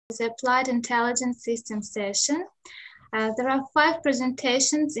the Applied Intelligence System session. There are 5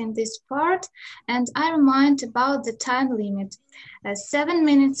 presentations in this part, and I remind about the time limit. 7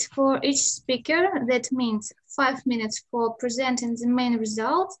 minutes for each speaker, that means 5 minutes for presenting the main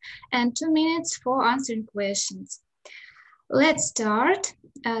results and 2 minutes for answering questions. Let's start.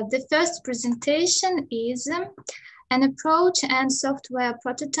 The first presentation is an approach and software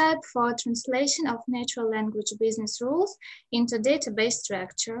prototype for translation of natural language business rules into database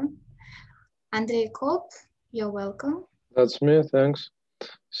structure. Andrii Kopp, you're welcome. That's me, thanks.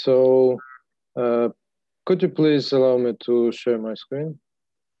 So, could you please allow me to share my screen?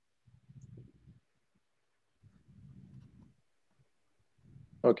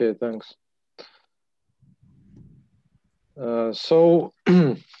 Okay, thanks. So,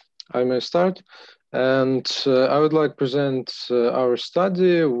 I may start. And I would like to present our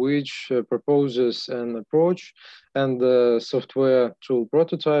study, which proposes an approach and the software tool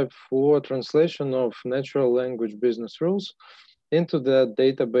prototype for translation of natural language business rules into the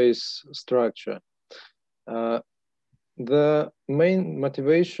database structure. The main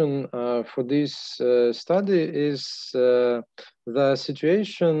motivation for this study is the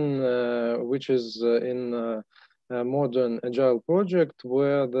situation which is in a modern agile project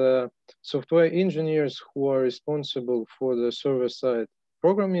where the software engineers who are responsible for the server-side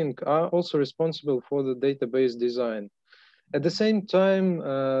programming are also responsible for the database design. At the same time,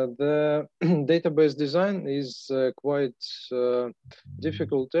 the database design is quite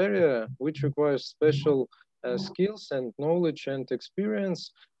difficult area which requires special skills and knowledge and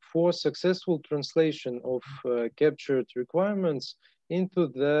experience for successful translation of captured requirements into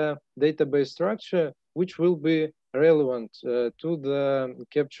the database structure, which will be relevant to the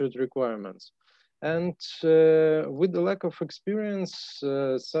captured requirements. And with the lack of experience,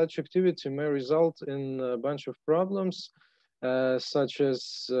 such activity may result in a bunch of problems, such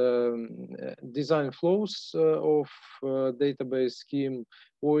as design flows of database scheme,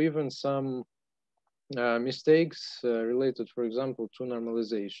 or even some mistakes related, for example, to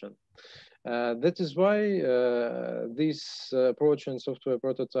normalization. That is why this approach and software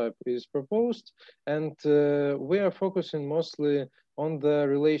prototype is proposed, and we are focusing mostly on the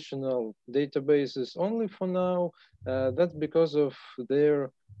relational databases only for now. That's because of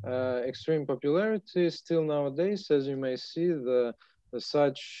their extreme popularity still nowadays. As you may see,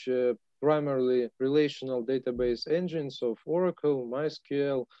 such primarily relational database engines of Oracle,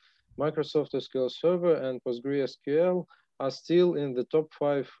 MySQL, Microsoft SQL Server, and PostgreSQL are still in the top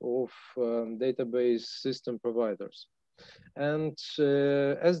 5 of database system providers. And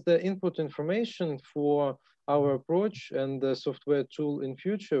as the input information for our approach and the software tool in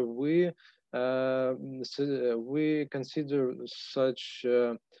future, we consider such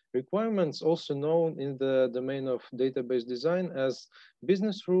requirements also known in the domain of database design as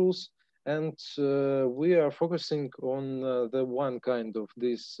business rules. And we are focusing on the one kind of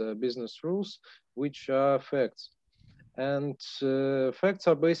these business rules, which are facts. And facts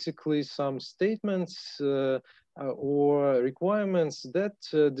are basically some statements or requirements that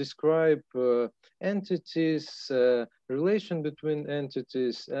describe entities, relation between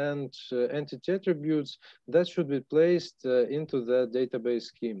entities, and entity attributes that should be placed into the database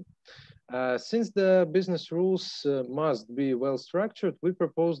scheme. Since the business rules must be well structured, we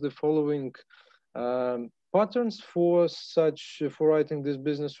propose the following patterns for writing these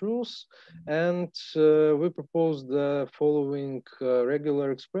business rules, and we propose the following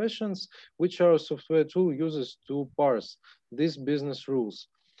regular expressions which our software tool uses to parse these business rules.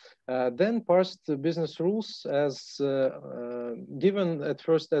 Then parse the business rules as given at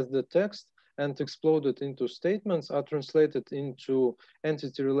first as the text and exploded into statements, are translated into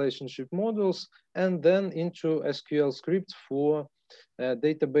entity relationship models, and then into SQL scripts for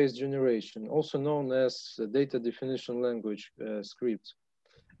database generation, also known as data definition language scripts.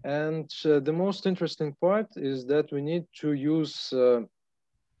 And the most interesting part is that we need to use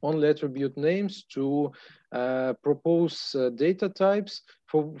only attribute names to propose data types.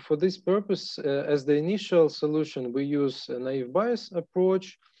 For this purpose, as the initial solution, we use a naive Bayes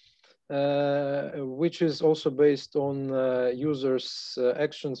approach, which is also based on users'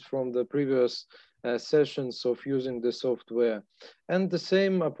 actions from the previous sessions of using the software. And the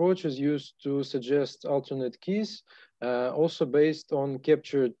same approach is used to suggest alternate keys, also based on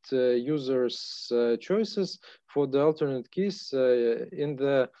captured users' choices for the alternate keys in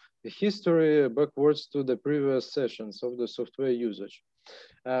the history backwards to the previous sessions of the software usage.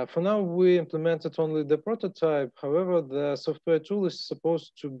 For now, we implemented only the prototype. However, the software tool is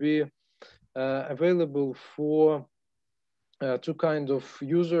supposed to be available for two kinds of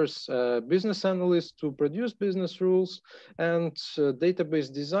users, business analysts to produce business rules, and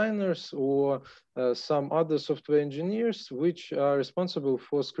database designers or some other software engineers which are responsible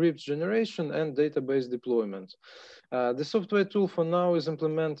for scripts generation and database deployment. The software tool for now is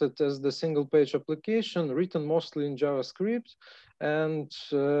implemented as the single page application written mostly in JavaScript, and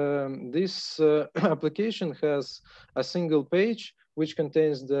this application has a single page which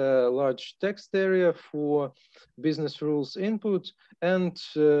contains the large text area for business rules input, and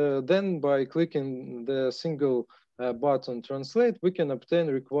then by clicking the single button translate, we can obtain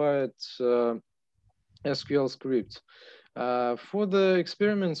required SQL scripts. For the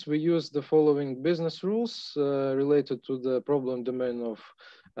experiments, we use the following business rules related to the problem domain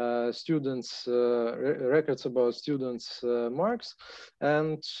of students, records about students' marks.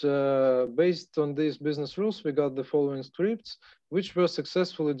 And based on these business rules, we got the following scripts, which were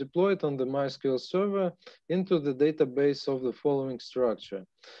successfully deployed on the MySQL server into the database of the following structure.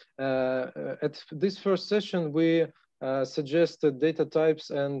 At this first session, we suggested data types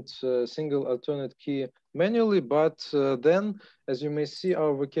and single alternate key manually, but then, as you may see,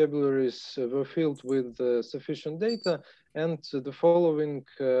 our vocabularies were filled with sufficient data, and the following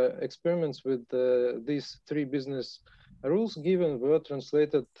experiments with these three business rules given were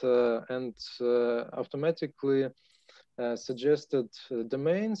translated and automatically suggested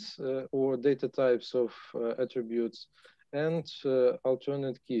domains or data types of attributes and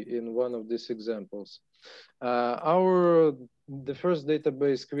alternate key in one of these examples. The first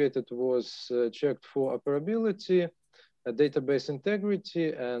database created was checked for operability, database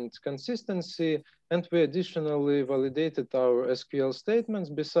integrity, and consistency, and we additionally validated our SQL statements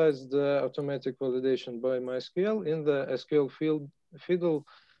besides the automatic validation by MySQL in the SQL fiddle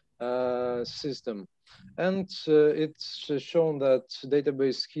system. And it's shown that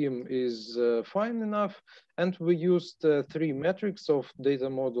database scheme is fine enough, and we used three metrics of data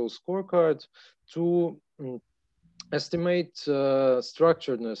model scorecard to estimate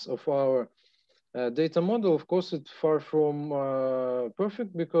structuredness of our data model. Of course, it's far from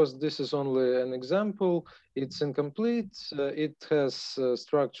perfect because this is only an example. It's incomplete. It has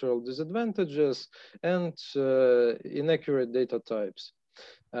structural disadvantages and inaccurate data types.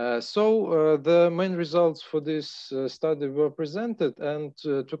 So the main results for this study were presented, and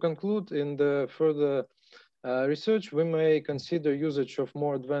to conclude, in the further research, we may consider usage of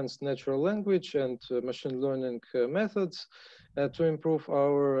more advanced natural language and machine learning methods to improve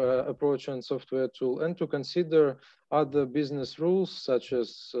our approach and software tool, and to consider other business rules such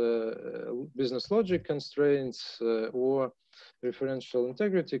as business logic constraints or referential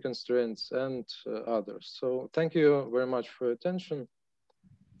integrity constraints and others. So thank you very much for your attention.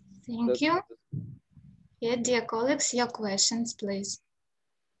 Thank you. Yeah, dear colleagues, your questions, please.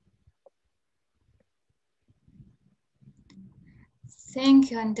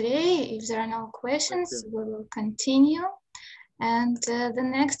 Thank you, Andrii. If there are no questions, we will continue. And the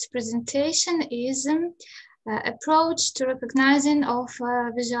next presentation is approach to recognizing of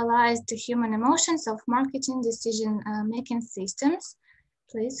visualized human emotions of marketing decision-making systems.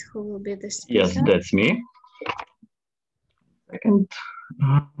 Please, who will be the speaker? Yes, that's me. Second.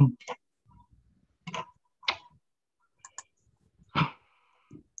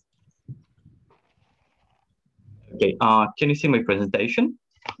 Okay, can you see my presentation?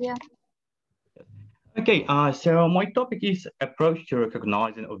 Yeah. Okay, so my topic is approach to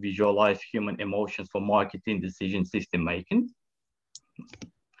recognizing or visualize human emotions for marketing decision system making.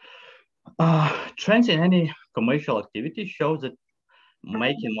 Trends in any commercial activity show that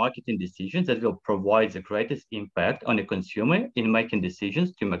making marketing decisions that will provide the greatest impact on the consumer in making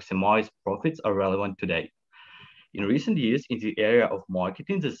decisions to maximize profits are relevant today. In recent years, in the area of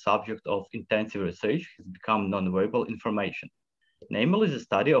marketing, the subject of intensive research has become non-verbal information, namely the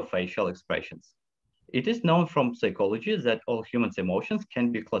study of facial expressions. It is known from psychology that all human emotions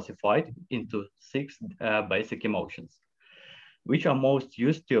can be classified into 6 basic emotions, which are most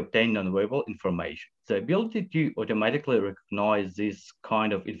used to obtain non-verbal information. The ability to automatically recognize this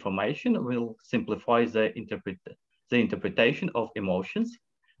kind of information will simplify the interpretation of emotions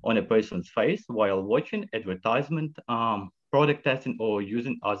on a person's face while watching advertisement, product testing, or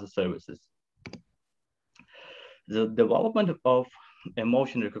using other services. The development of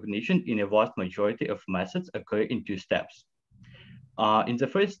emotion recognition in a vast majority of methods occur in 2 steps. In the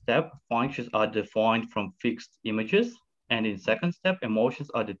first step, functions are defined from fixed images, and in second step, emotions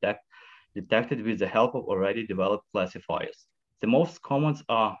are detected with the help of already developed classifiers. The most common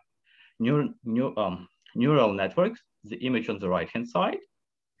are neural networks, the image on the right-hand side,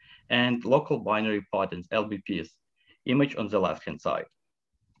 and local binary patterns, LBPs, image on the left-hand side.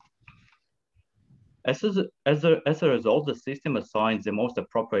 As a result, the system assigns the most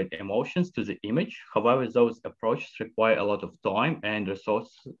appropriate emotions to the image. However, those approaches require a lot of time and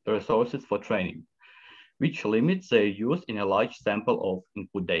resources for training, which limits their use in a large sample of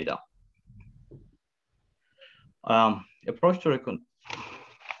input data. Approach to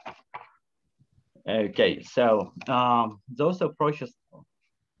okay, so those approaches,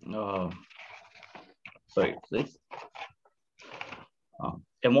 sorry, please.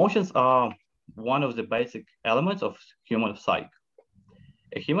 Emotions are one of the basic elements of human psyche.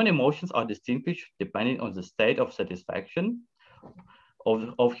 Human emotions are distinguished depending on the state of satisfaction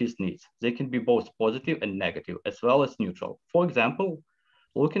of his needs. They can be both positive and negative, as well as neutral. For example,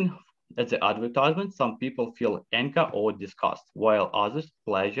 looking at the advertisement, some people feel anger or disgust, while others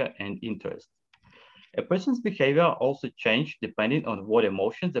pleasure and interest. A person's behavior also changes depending on what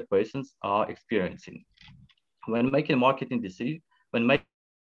emotions the persons are experiencing. When making marketing decisions,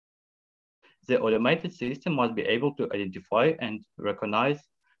 the automated system must be able to identify and recognize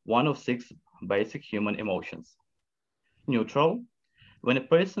one of 6 basic human emotions. Neutral, when a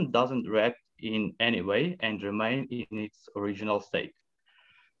person doesn't react in any way and remain in its original state.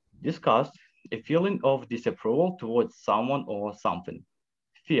 Disgust, a feeling of disapproval towards someone or something.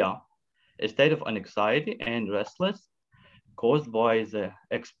 Fear, a state of anxiety and restless caused by the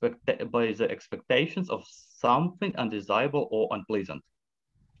expectations of something undesirable or unpleasant.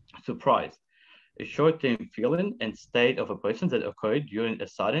 Surprise, a short-term feeling and state of a person that occurred during a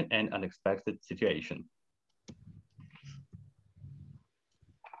sudden and unexpected situation.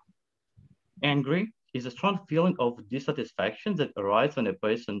 Angry is a strong feeling of dissatisfaction that arises when a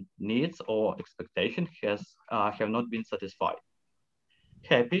person's needs or expectations have not been satisfied.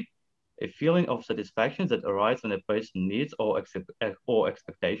 Happy, a feeling of satisfaction that arises when a person's needs or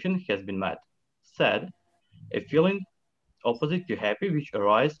expectation has been met. Sad, a feeling opposite to happy, which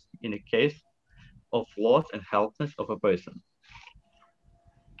arises in a case of loss and helplessness of a person.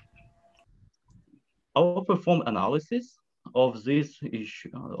 Our performed analysis of these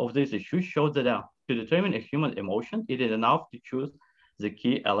issues shows that to determine a human emotion, it is enough to choose the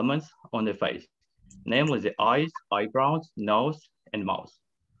key elements on the face, namely the eyes, eyebrows, nose, and mouth,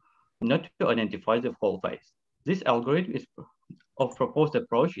 not to identify the whole face. This algorithm of proposed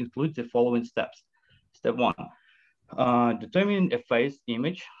approach includes the following steps. Step 1, determine a face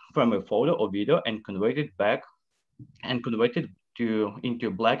image from a photo or video and convert it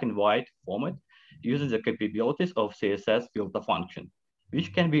into black and white format using the capabilities of CSS filter function,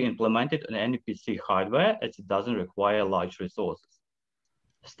 which can be implemented on any PC hardware as it doesn't require large resources.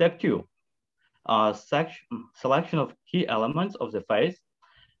 Step 2, selection of key elements of the face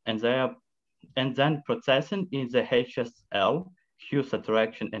and then processing in the HSL, hue,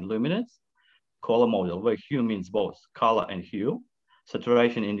 saturation, and luminance color model, where hue means both color and hue.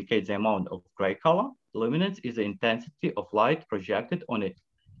 Saturation indicates the amount of gray color. Luminance is the intensity of light projected on a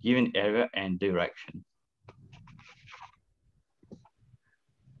given area and direction.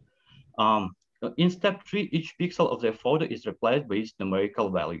 In step 3, each pixel of the photo is replaced by its numerical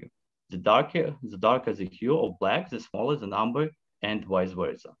value. The darker the hue of black, the smaller the number, and vice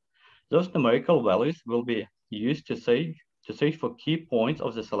versa. Those numerical values will be used to search for key points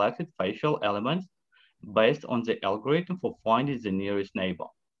of the selected facial elements based on the algorithm for finding the nearest neighbor,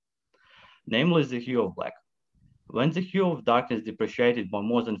 namely the hue of black. When the hue of darkness is depreciated by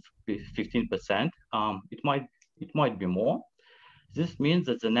more than 15%, it might be more. This means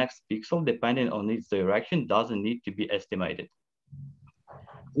that the next pixel, depending on its direction, doesn't need to be estimated.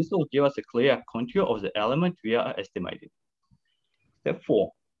 This will give us a clear contour of the element we are estimating. Step 4,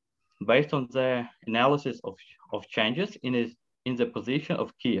 based on the analysis of changes in the position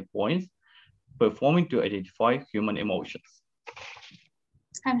of key points, performing to identify human emotions.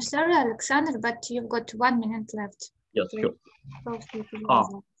 I'm sorry, Alexander, but you've got 1 minute left. Yes, sure.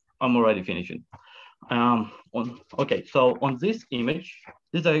 I'm already finishing. Okay, so on this image,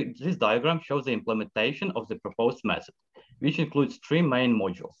 this diagram shows the implementation of the proposed method, which includes 3 main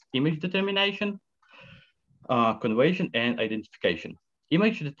modules: image determination, conversion, and identification.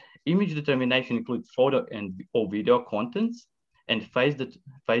 Image determination includes photo or video contents and face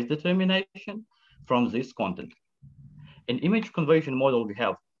determination from this content. In image conversion model, we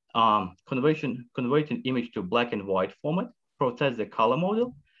have converting image to black and white format, process the color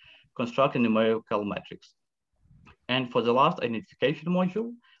model, construct a numerical matrix. And for the last identification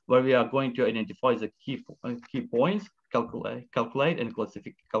module, where we are going to identify the key points, calculation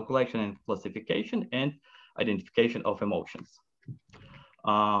and classification, and identification of emotions.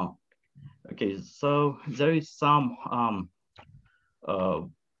 Okay, so there is some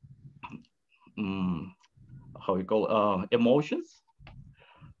how we call emotions.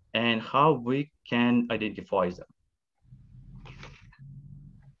 and how we can identify them.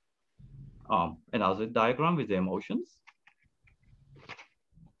 Another diagram with the emotions.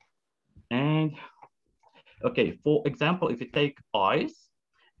 And okay, for example, if you take eyes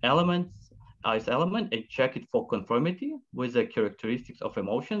element and check it for conformity with the characteristics of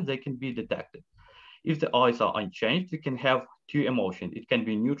emotions, they can be detected. If the eyes are unchanged, you can have two emotions. It can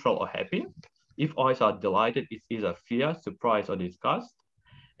be neutral or happy. If eyes are delighted, it's either fear, surprise, or disgust.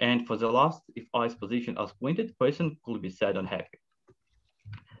 And for the last, if eyes position are squinted, person could be sad and happy.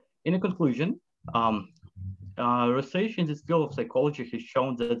 In a conclusion, research in this field of psychology has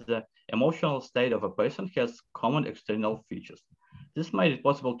shown that the emotional state of a person has common external features. This made it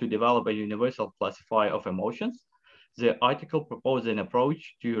possible to develop a universal classifier of emotions. The article proposed an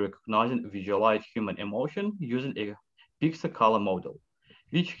approach to recognizing and visualize human emotion using a pixel color model,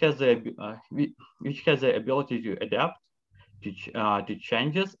 which has the ability to adapt to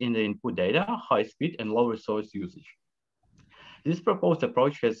changes in the input data, high speed, and low resource usage. This proposed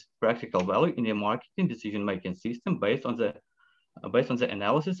approach has practical value in a marketing decision-making system based on the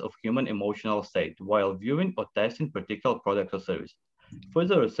analysis of human emotional state while viewing or testing particular product or service.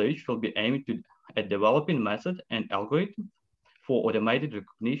 Further research will be aimed at developing method and algorithm for automated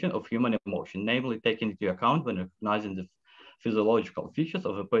recognition of human emotion, namely taking into account when recognizing the physiological features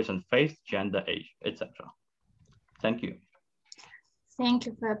of a person's face, gender, age, etc. Thank you. Thank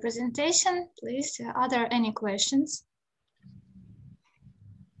you for your presentation. Please, are there any questions?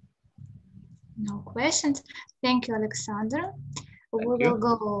 No questions. Thank you, Oleksandr. We will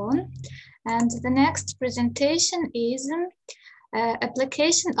go on. And the next presentation is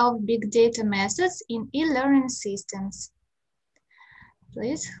application of big data methods in e-learning systems.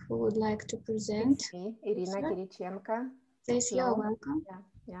 Please, who would like to present? It's me, Iryna Kyrychenko. Please, you're welcome.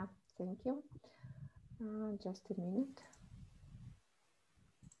 Yeah, thank you. Just a minute.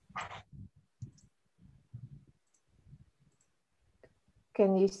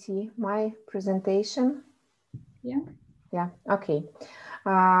 Can you see my presentation? Yeah. Yeah, okay.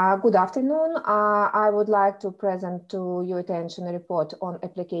 Good afternoon. I would like to present to your attention a report on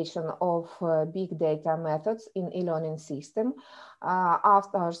application of big data methods in e-learning system.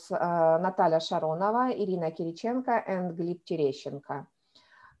 Authors Natalia Sharonova, Iryna Kyrychenko, and Glib Tereshchenko.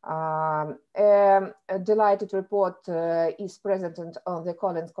 A delighted report is presented on the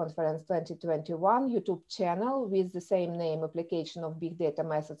Collins Conference 2021 YouTube channel with the same name, Application of Big Data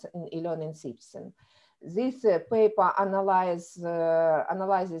Methods in E-Learning System. This paper analyzes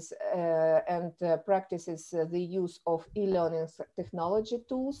and practices the use of e-learning technology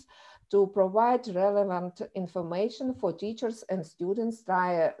tools to provide relevant information for teachers and students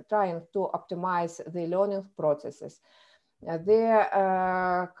trying to optimize the learning processes.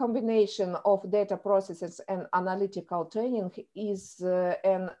 The combination of data processes and analytical training is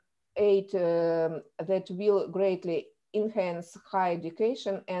an aid that will greatly enhance higher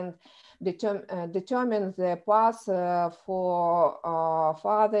education and determine the path for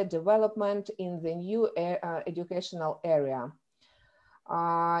further development in the new educational area.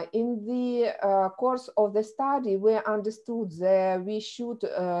 In the course of the study, we understood that we should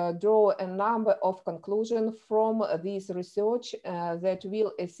draw a number of conclusions from this research that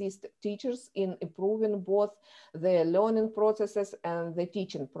will assist teachers in improving both the learning processes and the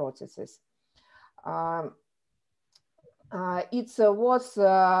teaching processes. It's worth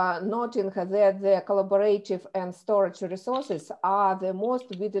noting that the collaborative and storage resources are the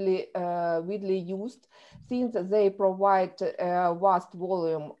most widely used, since they provide a vast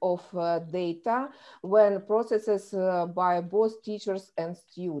volume of data when processed by both teachers and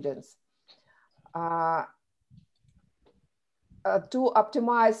students. To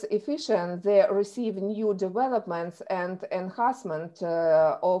optimize efficiency, they receive new developments and enhancement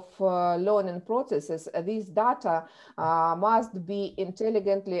of learning processes. These data must be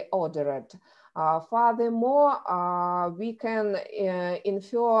intelligently ordered. Furthermore, we can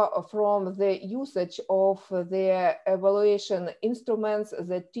infer from the usage of the evaluation instruments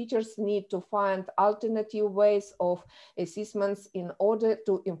that teachers need to find alternative ways of assessments in order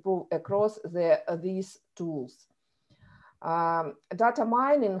to improve across these tools. Data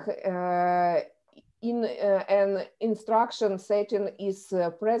mining in an instruction setting is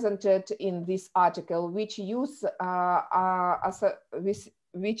presented in this article, which uses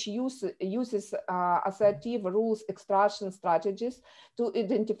assertive rules extraction strategies to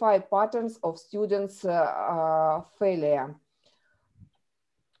identify patterns of students' failure.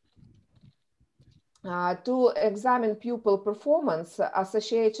 To examine pupil performance,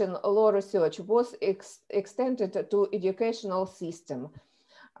 association law research was extended to educational system.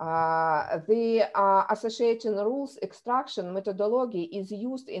 The association rules extraction methodology is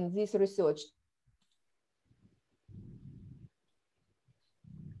used in this research.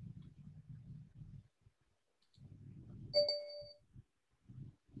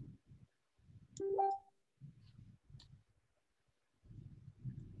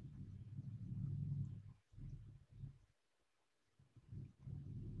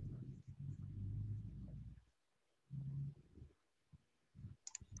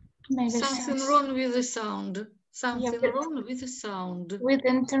 Maybe something wrong with the sound. Something wrong with the sound. With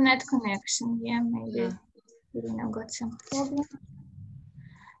internet connection, yeah, maybe. Yeah. Iryna got some problem.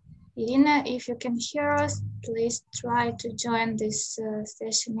 Iryna, if you can hear us, please try to join this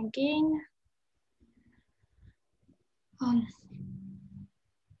session again.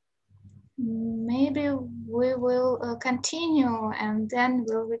 Maybe we will continue and then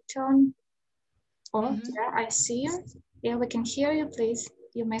we'll return. Oh, yeah, I see you. Yeah, we can hear you, please.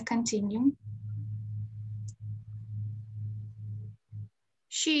 You may continue.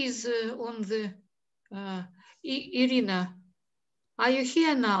 She is on the Iryna. Are you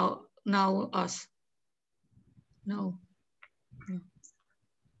here now? Now, us? No.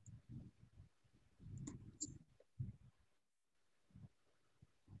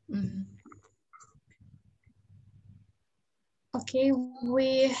 Okay,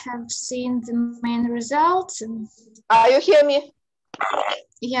 we have seen the main results. You hear me?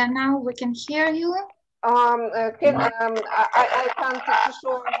 Yeah, now we can hear you. I can't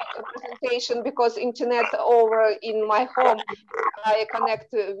show a presentation because internet over in my home. I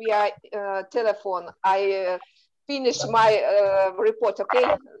connect via telephone. I finish my report,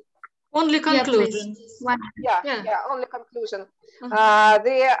 okay? Only conclusion. Yeah, only conclusion.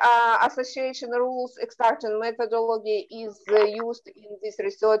 The association rules extraction methodology is used in this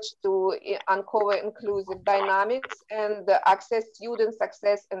research to uncover inclusive dynamics and access student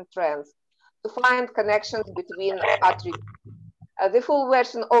success and trends, to find connections between attributes. The full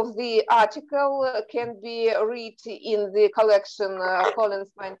version of the article can be read in the collection Collins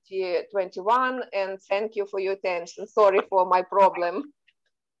 2021, and thank you for your attention. Sorry for my problem.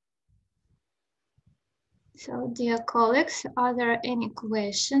 So, dear colleagues, are there any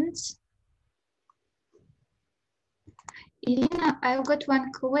questions? Iryna, I've got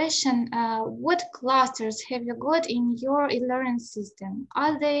one question. What clusters have you got in your e-learning system?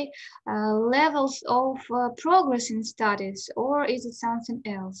 Are they levels of progress in studies, or is it something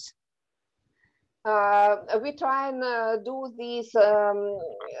else? We try and do this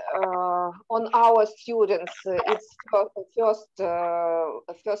on our students. It's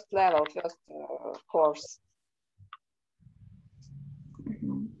first level, first course.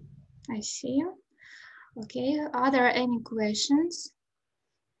 I see. Okay, are there any questions?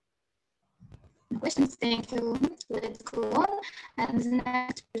 Questions, thank you. Let's go on. And the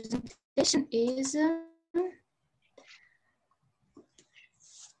next presentation is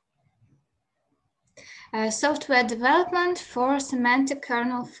software development for semantic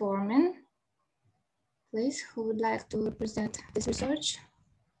kernel forming. Please, who would like to present this research?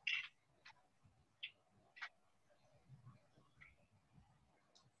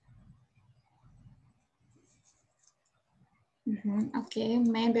 Okay,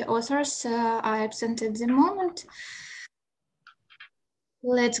 maybe authors are absent at the moment.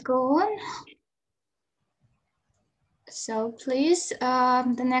 Let's go on. So please,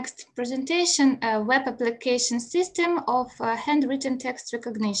 the next presentation, web application system of handwritten text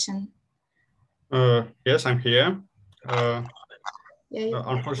recognition. Yes, I'm here.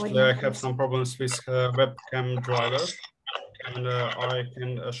 Unfortunately, I have some problems with webcam driver, and I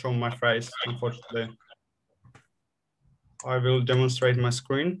can show my face, unfortunately. I will demonstrate my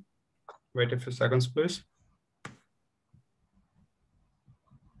screen. Wait a few seconds, please.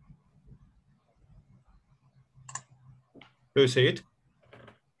 Do you see it?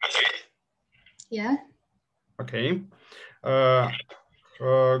 Yeah. Okay.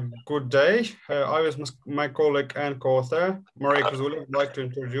 Good day. I with my colleague and co-author, Mariia Kozulia, would like to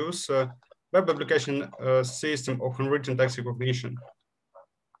introduce web application system of handwritten text recognition.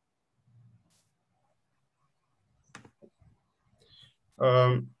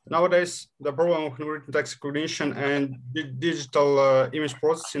 Nowadays, the problem of handwritten text recognition and digital image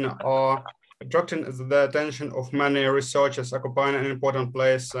processing are attracting the attention of many researchers, occupying an important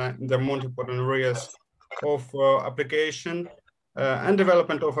place in the multiple areas of application and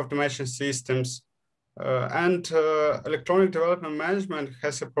development of automation systems. Electronic development management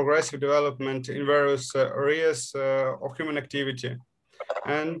has a progressive development in various areas of human activity.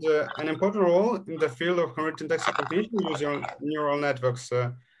 And an important role in the field of handwritten text recognition using neural networks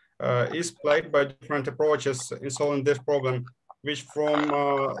is played by different approaches in solving this problem. which from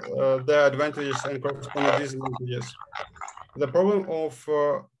their advantages and corresponding disadvantages. The problem of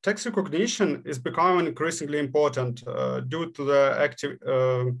text recognition is becoming increasingly important due to the active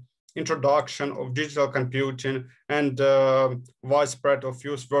introduction of digital computing and widespread of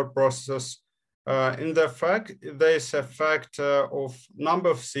use word processors. In the fact, there is a fact of number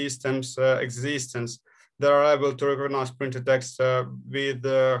of systems existence that are able to recognize printed text with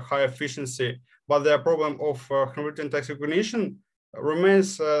high efficiency, but the problem of handwritten text recognition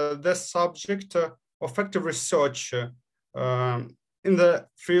remains the subject of active research in the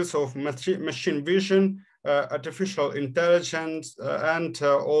fields of machine vision, artificial intelligence, and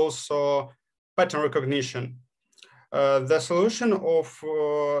also pattern recognition. The solution of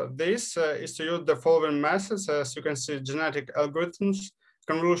this is to use the following methods. As you can see, genetic algorithms,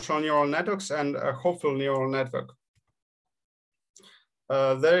 convolutional neural networks, and a Hopfield neural network.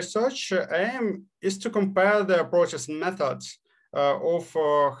 The research aim is to compare the approaches and methods of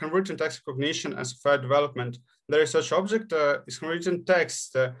handwritten text recognition and software development. The research object is handwritten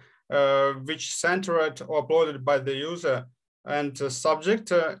text, which centered or uploaded by the user, and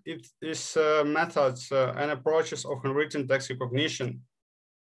subject it is methods and approaches of handwritten text recognition.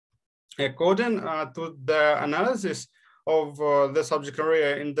 According to the analysis of the subject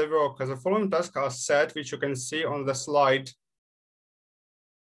area in the work, the following tasks are set, which you can see on the slide.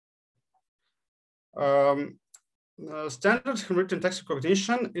 Standard handwritten text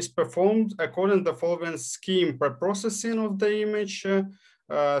recognition is performed according to the following scheme: pre-processing of the image,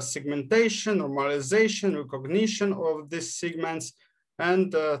 segmentation, normalization, recognition of these segments,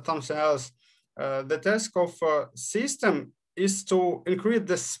 and something else. The task of system is to increase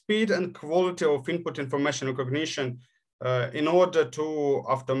the speed and quality of input information recognition in order to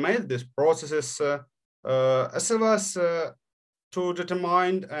automate these processes, as well as to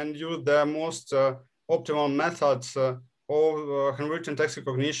determine and use the most optimal methods of handwritten text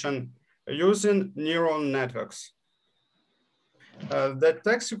recognition using neural networks. The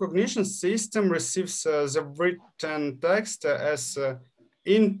text recognition system receives the written text as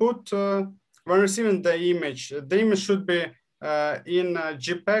input. When receiving the image should be in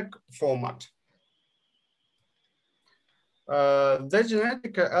JPEG format. The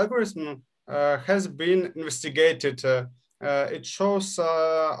genetic algorithm has been investigated. It shows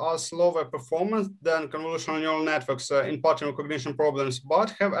us lower performance than convolutional neural networks in pattern recognition problems,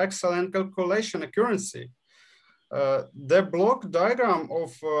 but have excellent calculation accuracy. The block diagram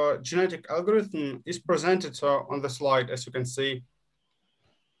of genetic algorithm is presented on the slide, as you can see.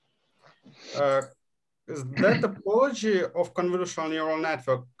 The topology of convolutional neural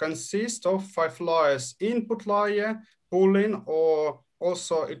network consists of 5 layers: input layer, pooling, or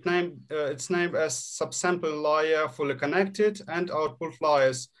also it's named as subsample layer, fully connected, and output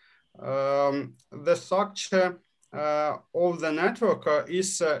layers. The structure of the network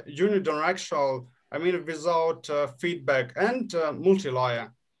is unidirectional, I mean without feedback, and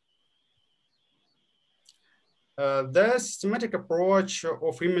multi-layer. The systematic approach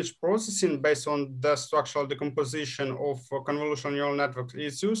of image processing based on the structural decomposition of convolutional neural networks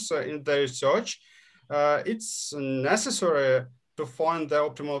is used in the research. It's necessary to find the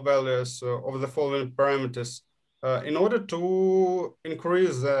optimal values of the following parameters in order to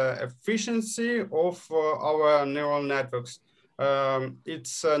increase the efficiency of our neural networks.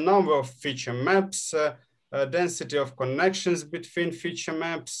 It's a number of feature maps, density of connections between feature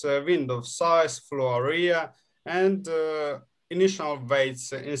maps, window size, flow area, and initial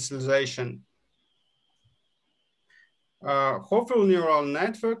weights initialization. Hopfield neural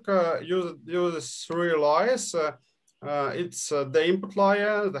network uses 3 layers. It's the input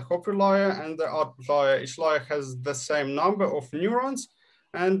layer, the Hopfield layer, and the output layer. Each layer has the same number of neurons,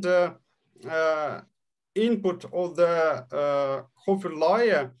 and input of the Hopfield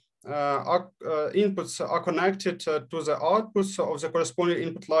layer inputs are connected to the outputs of the corresponding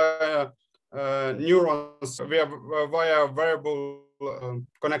input layer neurons via variable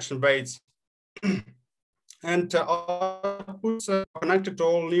connection weights. And outputs are connected to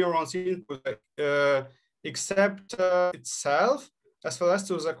all neurons input except itself, as well as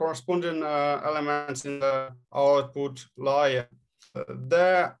to the corresponding elements in the output layer.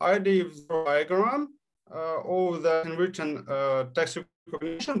 The ID diagram of the handwritten text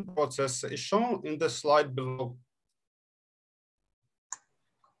recognition process is shown in the slide below.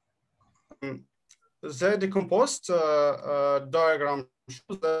 The decomposed diagram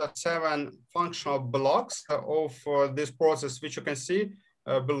shows the 7 functional blocks of this process, which you can see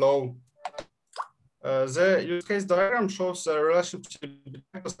below. The use case diagram shows the relationship between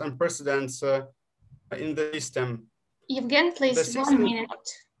and precedents in the system. Yevhen, please, 1 minute.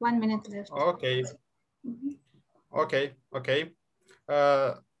 1 minute left. Okay. Okay.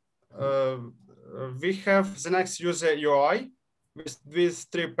 We have the next user UI with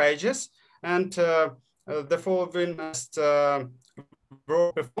 3 pages, and the following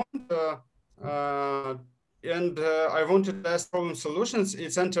were performed. And I wanted to test problem solutions.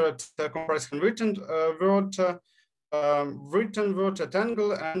 It's entered compressed handwritten word, written word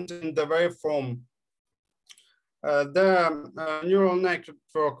rectangle, and in the waveform. The neural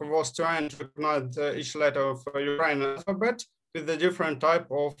network was trying to recognize each letter of Ukrainian alphabet with a different type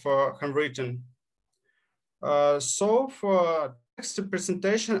of handwritten. So for text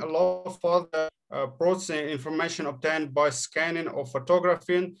representation, allow for the processing information obtained by scanning or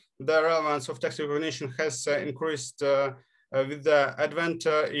photographing. The relevance of text recognition has increased with the advent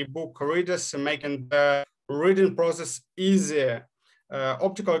e-book readers, making the reading process easier.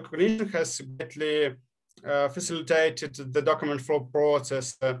 Optical recognition has greatly facilitated the document flow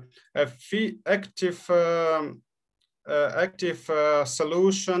process. Active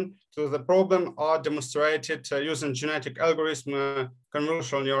solution to the problem are demonstrated using genetic algorithm,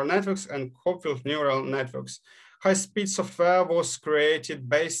 convolutional neural networks, and Kopp neural networks. High-speed software was created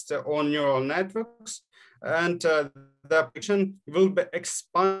based on neural networks, and the application will be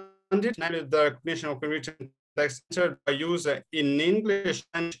expanded, namely the recognition of written text entered by user in English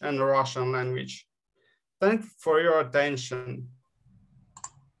and Russian language. Thanks for your attention.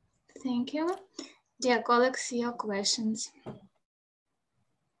 Thank you. Dear colleagues, your questions.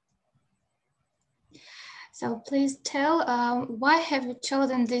 So please tell, why have you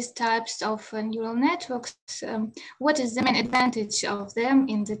chosen these types of neural networks? What is the main advantage of them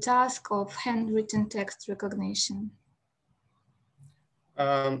in the task of handwritten text recognition?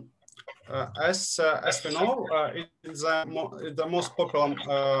 As we know, it's the most popular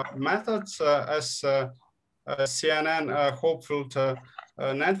methods as CNN hopeful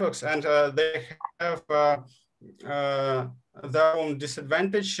networks, and they have their own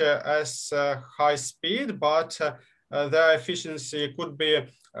disadvantage as high speed, but their efficiency could be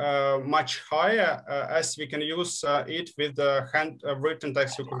much higher as we can use it with handwritten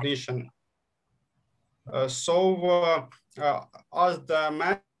text recognition. As the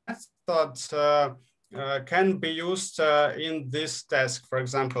methods can be used in this task, for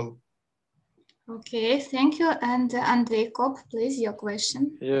example. Okay, thank you. And Andrii, Kopp, please, your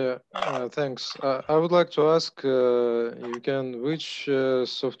question. Yeah, thanks. I would like to ask which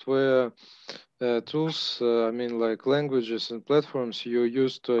software tools, I mean, like languages and platforms you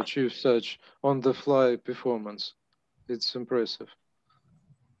use to achieve such on-the-fly performance. It's impressive.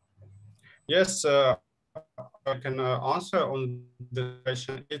 Yes, I can answer on the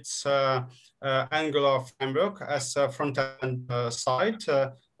question. It's Angular framework as a front-end side.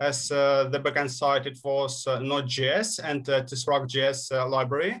 As the backend side, it was Node.js and Tesseract.js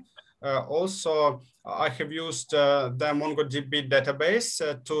library. Also, I have used the MongoDB database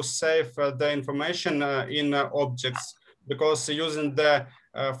to save the information in objects, because using the,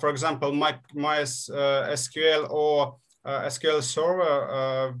 for example, MySQL or SQL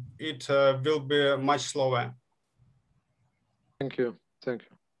Server, it will be much slower. Thank you. Thank you.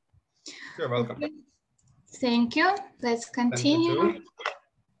 You're welcome. Thank you. Let's continue. Thank you.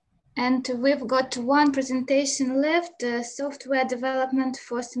 And we've got one presentation left, software development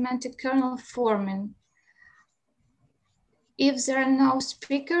for semantic kernel forming. If there are no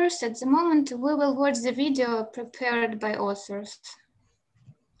speakers at the moment, we will watch the video prepared by authors.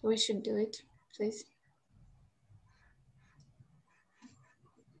 We should do it, please.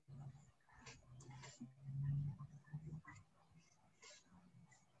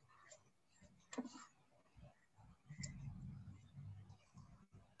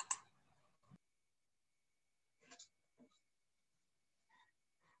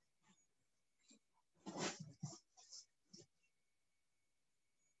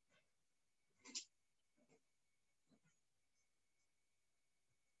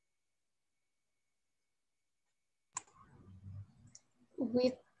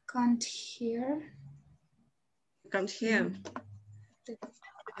 We can't hear. Can't hear.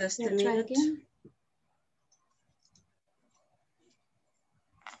 Just a Try minute. again.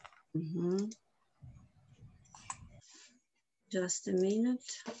 Just a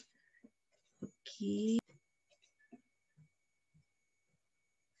minute. Okay.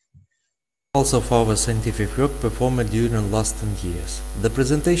 Also of our scientific work performed during last 10 years. The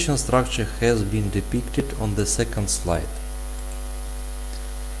presentation structure has been depicted on the second slide.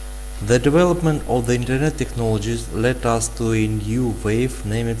 The development of the internet technologies led us to a new wave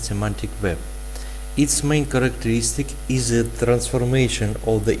named semantic web. Its main characteristic is the transformation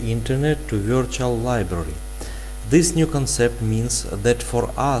of the internet to virtual library. This new concept means that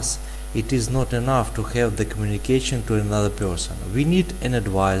for us, it is not enough to have the communication to another person. We need an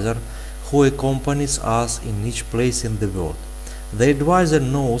advisor who accompanies us in each place in the world. The advisor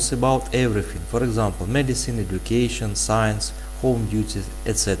knows about everything, for example, medicine, education, science, home duties,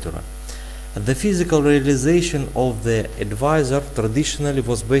 etc. The physical realization of the advisor traditionally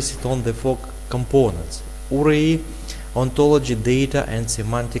was based on the four components: URI, ontology, data, and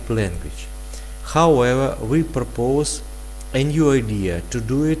semantic language. However, we propose a new idea to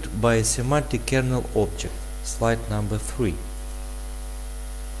do it by a semantic kernel object. Slide number 3.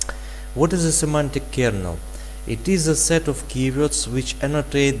 What is a semantic kernel? It is a set of keywords which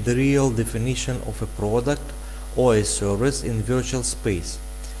annotate the real definition of a product or a service in virtual space.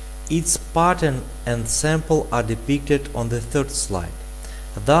 Its pattern and sample are depicted on the third slide.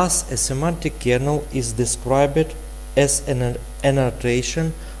 Thus, a semantic kernel is described as an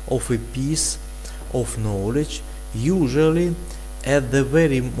annotation of a piece of knowledge, usually at the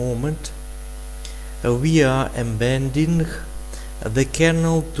very moment we are embedding the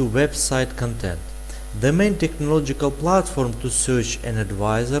kernel to website content. The main technological platform to search an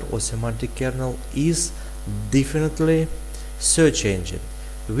advisor or semantic kernel is definitely search engine.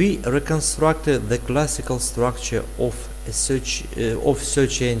 We reconstructed the classical structure of a search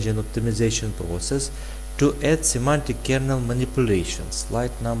engine optimization process to add semantic kernel manipulation.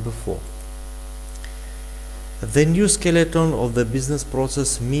 Slide number 4. The new skeleton of the business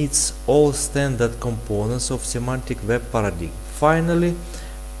process meets all standard components of semantic web paradigm. Finally,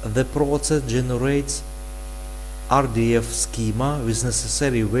 the process generates RDF schema with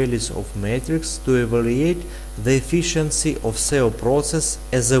necessary values of metrics to evaluate the efficiency of SEO process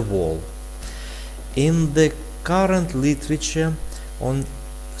as a whole. In the current literature on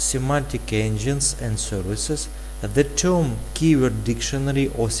semantic engines and services, the term keyword dictionary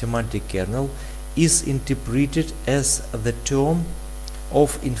or semantic kernel is interpreted as the term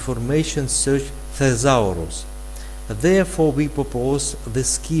of information search thesaurus. Therefore, we propose the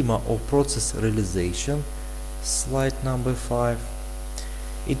schema of process realization. Slide number 5.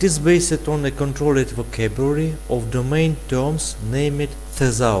 It is based on a controlled vocabulary of domain terms named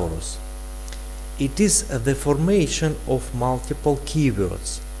thesaurus. It is the formation of multiple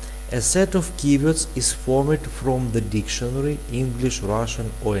keywords. A set of keywords is formed from the dictionary, English,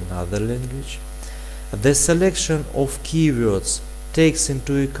 Russian, or another language. The selection of keywords takes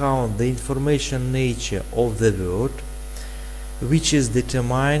into account the information nature of the word, which is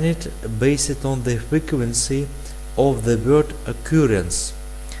determined based on the frequency of the word occurrence,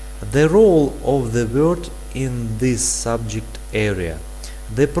 the role of the word in this subject area.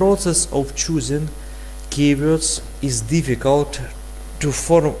 The process of choosing keywords is difficult to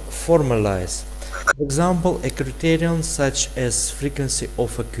formalize. For example, a criterion such as frequency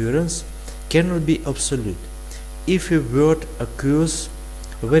of occurrence cannot be absolute. If a word occurs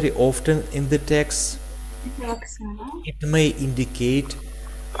very often in the text, it may indicate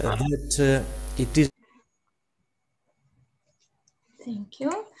that it is. Thank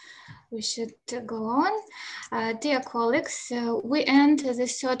you. We should go on. Dear colleagues, we end the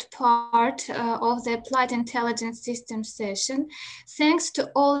third part of the Applied Intelligence Systems session. Thanks to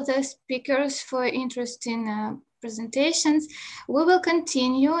all the speakers for interesting presentations. We will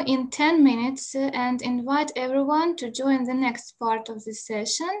continue in 10 minutes and invite everyone to join the next part of the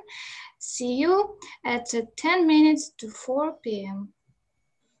session. See you at 10 minutes to 4 p.m.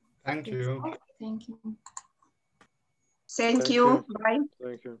 Thank you. Thank you. Thank you. Bye.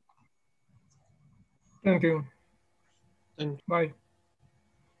 Thank you. Thank you. Bye.